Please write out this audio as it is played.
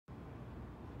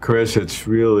Chris, it's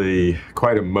really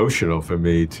quite emotional for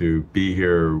me to be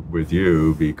here with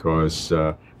you because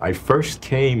I first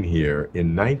came here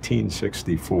in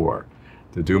 1964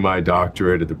 to do my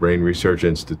doctorate at the Brain Research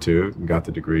Institute and got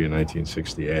the degree in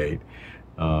 1968.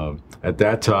 At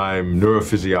that time,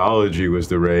 neurophysiology was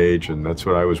the rage, and that's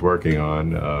what I was working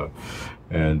on.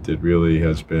 And it really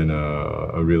has been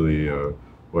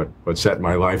what set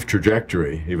my life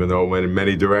trajectory, even though it went in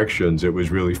many directions, it was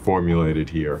really formulated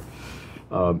here.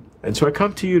 And so I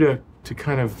come to you to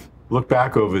kind of look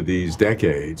back over these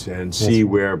decades and see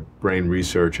where brain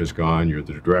research has gone. You're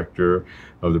the director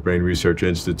of the Brain Research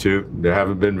Institute. There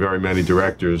haven't been very many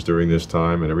directors during this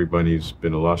time, and everybody's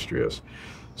been illustrious.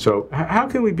 So how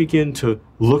can we begin to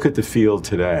look at the field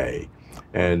today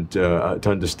and to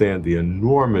understand the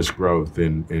enormous growth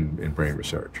in brain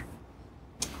research?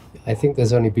 I think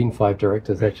there's only been 5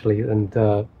 directors actually,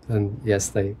 and yes,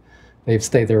 they've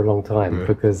stayed there a long time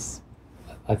because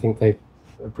I think they've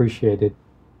appreciated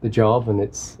the job, and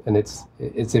it's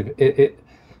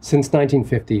since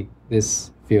 1950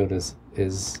 this field is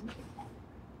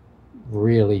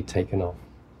really taken off.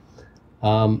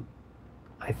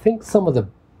 I think some of the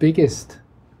biggest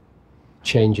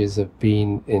changes have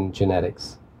been in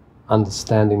genetics,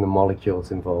 understanding the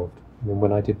molecules involved. I mean,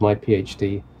 when I did my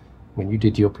PhD, when you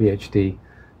did your PhD,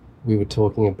 we were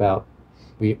talking about,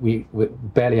 we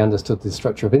barely understood the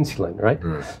structure of insulin, right?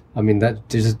 I mean, that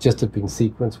just had been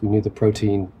sequenced. We knew the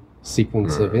protein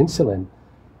sequence of insulin,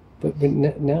 but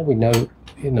now we know,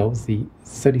 the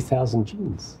 30,000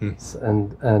 genes,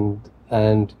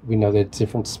 and we know the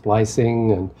different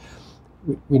splicing, and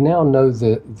we now know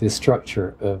the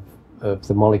structure of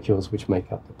the molecules which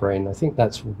make up the brain. I think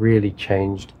that's really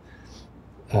changed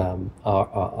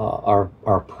our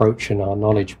approach and our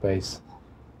knowledge base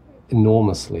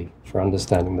enormously for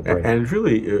understanding the brain. And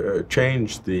really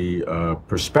changed the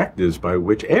perspectives by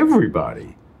which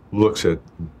everybody looks at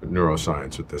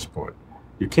neuroscience at this point.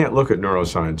 You can't look at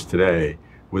neuroscience today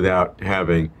without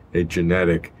having a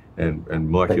genetic and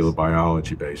molecular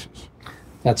biology basis.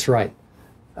 That's right.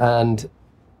 And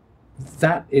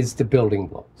that is the building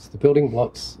blocks. The building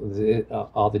blocks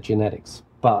are the genetics.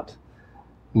 But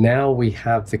now we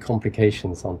have the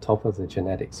complications on top of the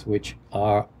genetics, which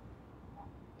are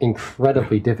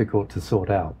incredibly difficult to sort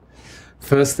out.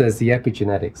 First, there's the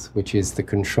epigenetics, which is the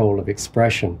control of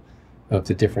expression of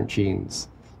the different genes.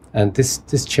 And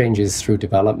this changes through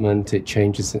development. It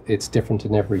changes, it's different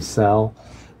in every cell.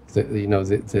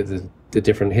 The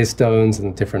different histones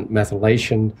and the different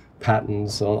methylation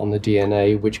patterns on the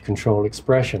DNA which control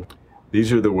expression.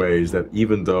 These are the ways that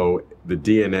even though the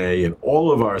DNA in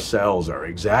all of our cells are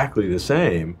exactly the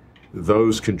same,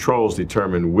 those controls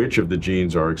determine which of the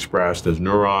genes are expressed as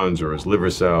neurons or as liver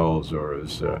cells or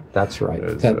as, that's right.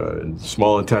 In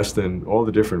small intestine, all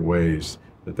the different ways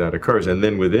that occurs. And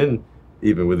then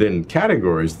even within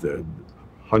categories, the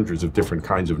hundreds of different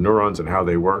kinds of neurons and how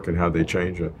they work and how they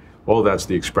change, all that's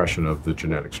the expression of the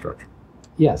genetic structure.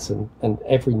 Yes, and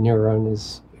every neuron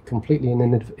is completely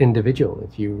an individual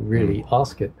if you really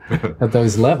ask it at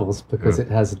those levels, because it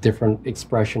has different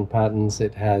expression patterns,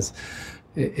 it has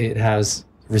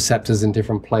receptors in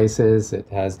different places, it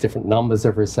has different numbers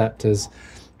of receptors,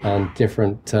 and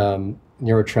different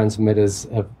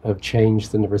neurotransmitters have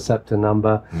changed in the receptor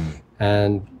number,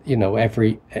 and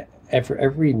every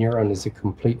neuron is a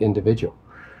complete individual.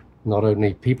 Not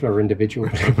only people are individual,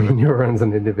 but every neuron's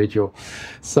an individual.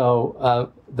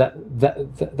 So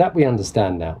that we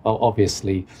understand now.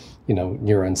 Obviously,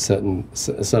 neurons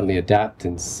certainly adapt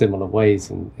in similar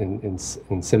ways in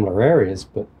similar areas,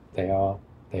 but they are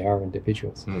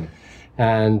individuals.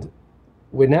 And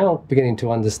we're now beginning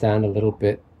to understand a little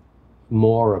bit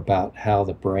more about how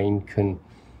the brain can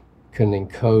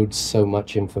encode so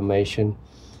much information.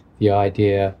 The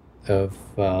idea of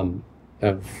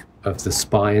the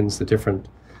spines, the different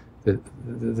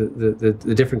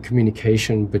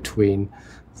communication between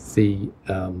the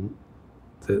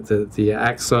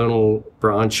axonal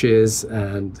branches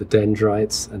and the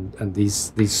dendrites and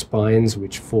these spines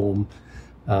which form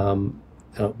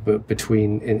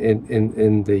between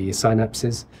in the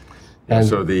synapses. And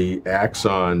so the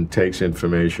axon takes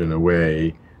information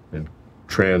away and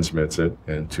transmits it,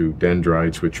 and to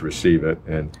dendrites which receive it,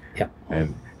 and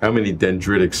how many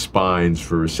dendritic spines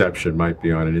for reception might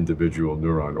be on an individual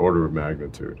neuron? Order of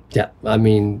magnitude. Yeah, I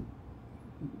mean,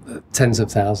 tens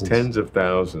of thousands. Tens of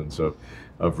thousands of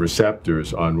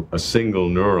receptors on a single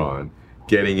neuron,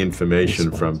 getting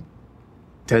information from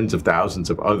tens of thousands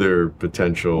of other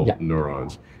potential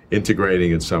neurons,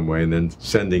 integrating in some way, and then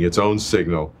sending its own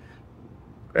signal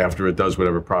after it does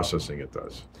whatever processing it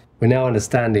does. we're now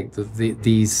understanding that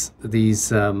these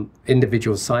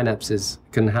individual synapses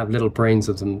can have little brains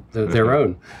of their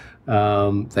own.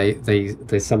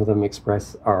 They some of them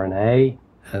express RNA,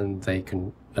 and they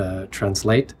can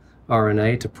translate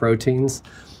RNA to proteins,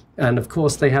 and of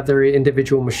course they have their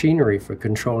individual machinery for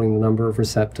controlling the number of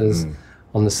receptors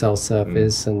on the cell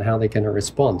surface and how they're going to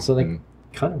respond. So they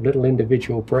kind of little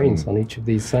individual brains on each of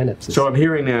these synapses. So I'm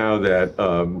hearing now that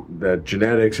that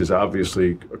genetics is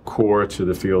obviously core to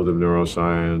the field of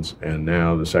neuroscience, and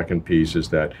now the second piece is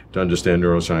that to understand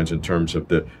neuroscience in terms of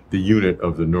the unit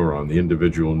of the neuron, the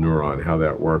individual neuron, how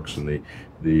that works, and the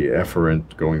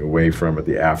efferent going away from it,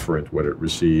 the afferent, what it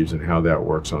receives, and how that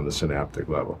works on the synaptic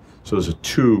level. So those are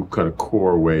two kind of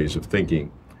core ways of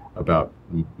thinking about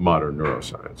modern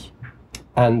neuroscience.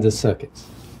 And the circuits.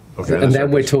 Okay, and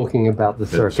then we're talking about the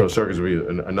circuits. So circuits would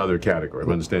be another category of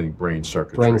understanding brain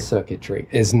circuitry. Brain circuitry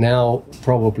is now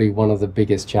probably one of the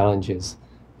biggest challenges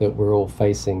that we're all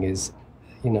facing is,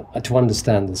 to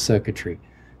understand the circuitry,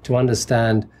 to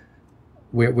understand,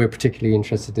 we're particularly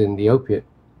interested in the opiate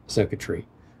circuitry,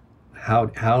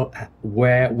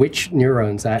 which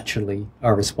neurons actually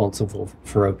are responsible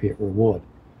for opiate reward.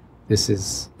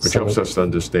 Which helps us to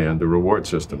understand the reward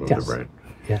system of the brain.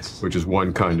 Yes. Which is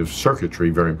one kind of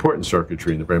circuitry, very important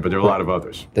circuitry in the brain, but there are a lot of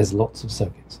others. There's lots of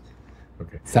circuits.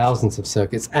 Okay. Thousands of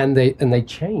circuits, and they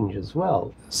change as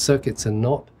well. Circuits are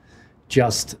not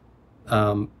just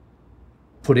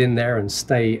put in there and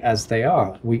stay as they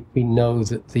are. We know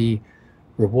that the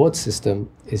reward system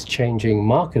is changing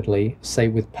markedly, say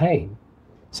with pain.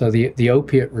 So the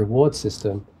opiate reward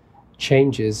system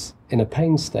changes in a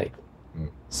pain state.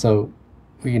 So,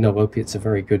 opiates are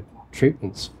very good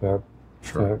treatments for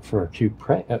acute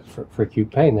pain.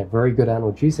 They're very good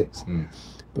analgesics.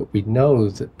 But we know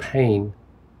that pain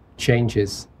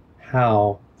changes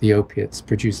how the opiates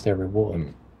produce their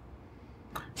reward.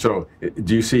 So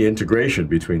do you see integration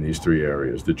between these three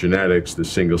areas, the genetics, the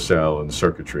single cell, and the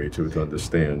circuitry, to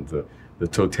understand the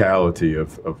totality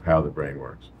of how the brain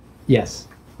works? Yes,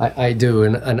 I do.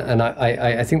 And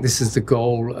I think this is the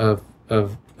goal of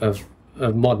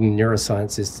modern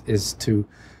neuroscience is to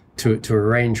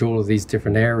arrange all of these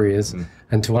different areas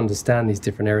and to understand these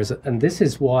different areas. And this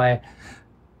is why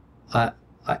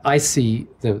I see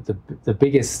the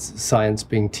biggest science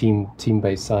being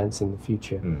team-based science in the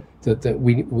future. That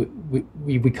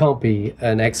we can't be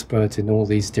an expert in all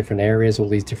these different areas, all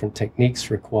these different techniques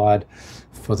required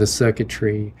for the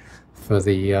circuitry, for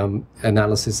the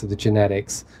analysis of the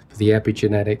genetics, for the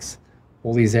epigenetics,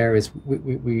 all these areas.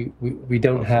 We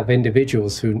don't have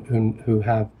individuals who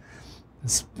have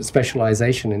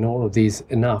specialization in all of these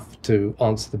enough to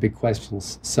answer the big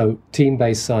questions. So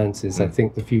team-based science is, I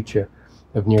think, the future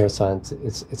of neuroscience.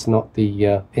 It's not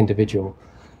the individual.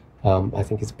 I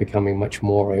think it's becoming much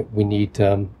more. We need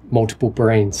multiple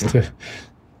brains to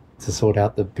sort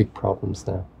out the big problems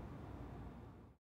now.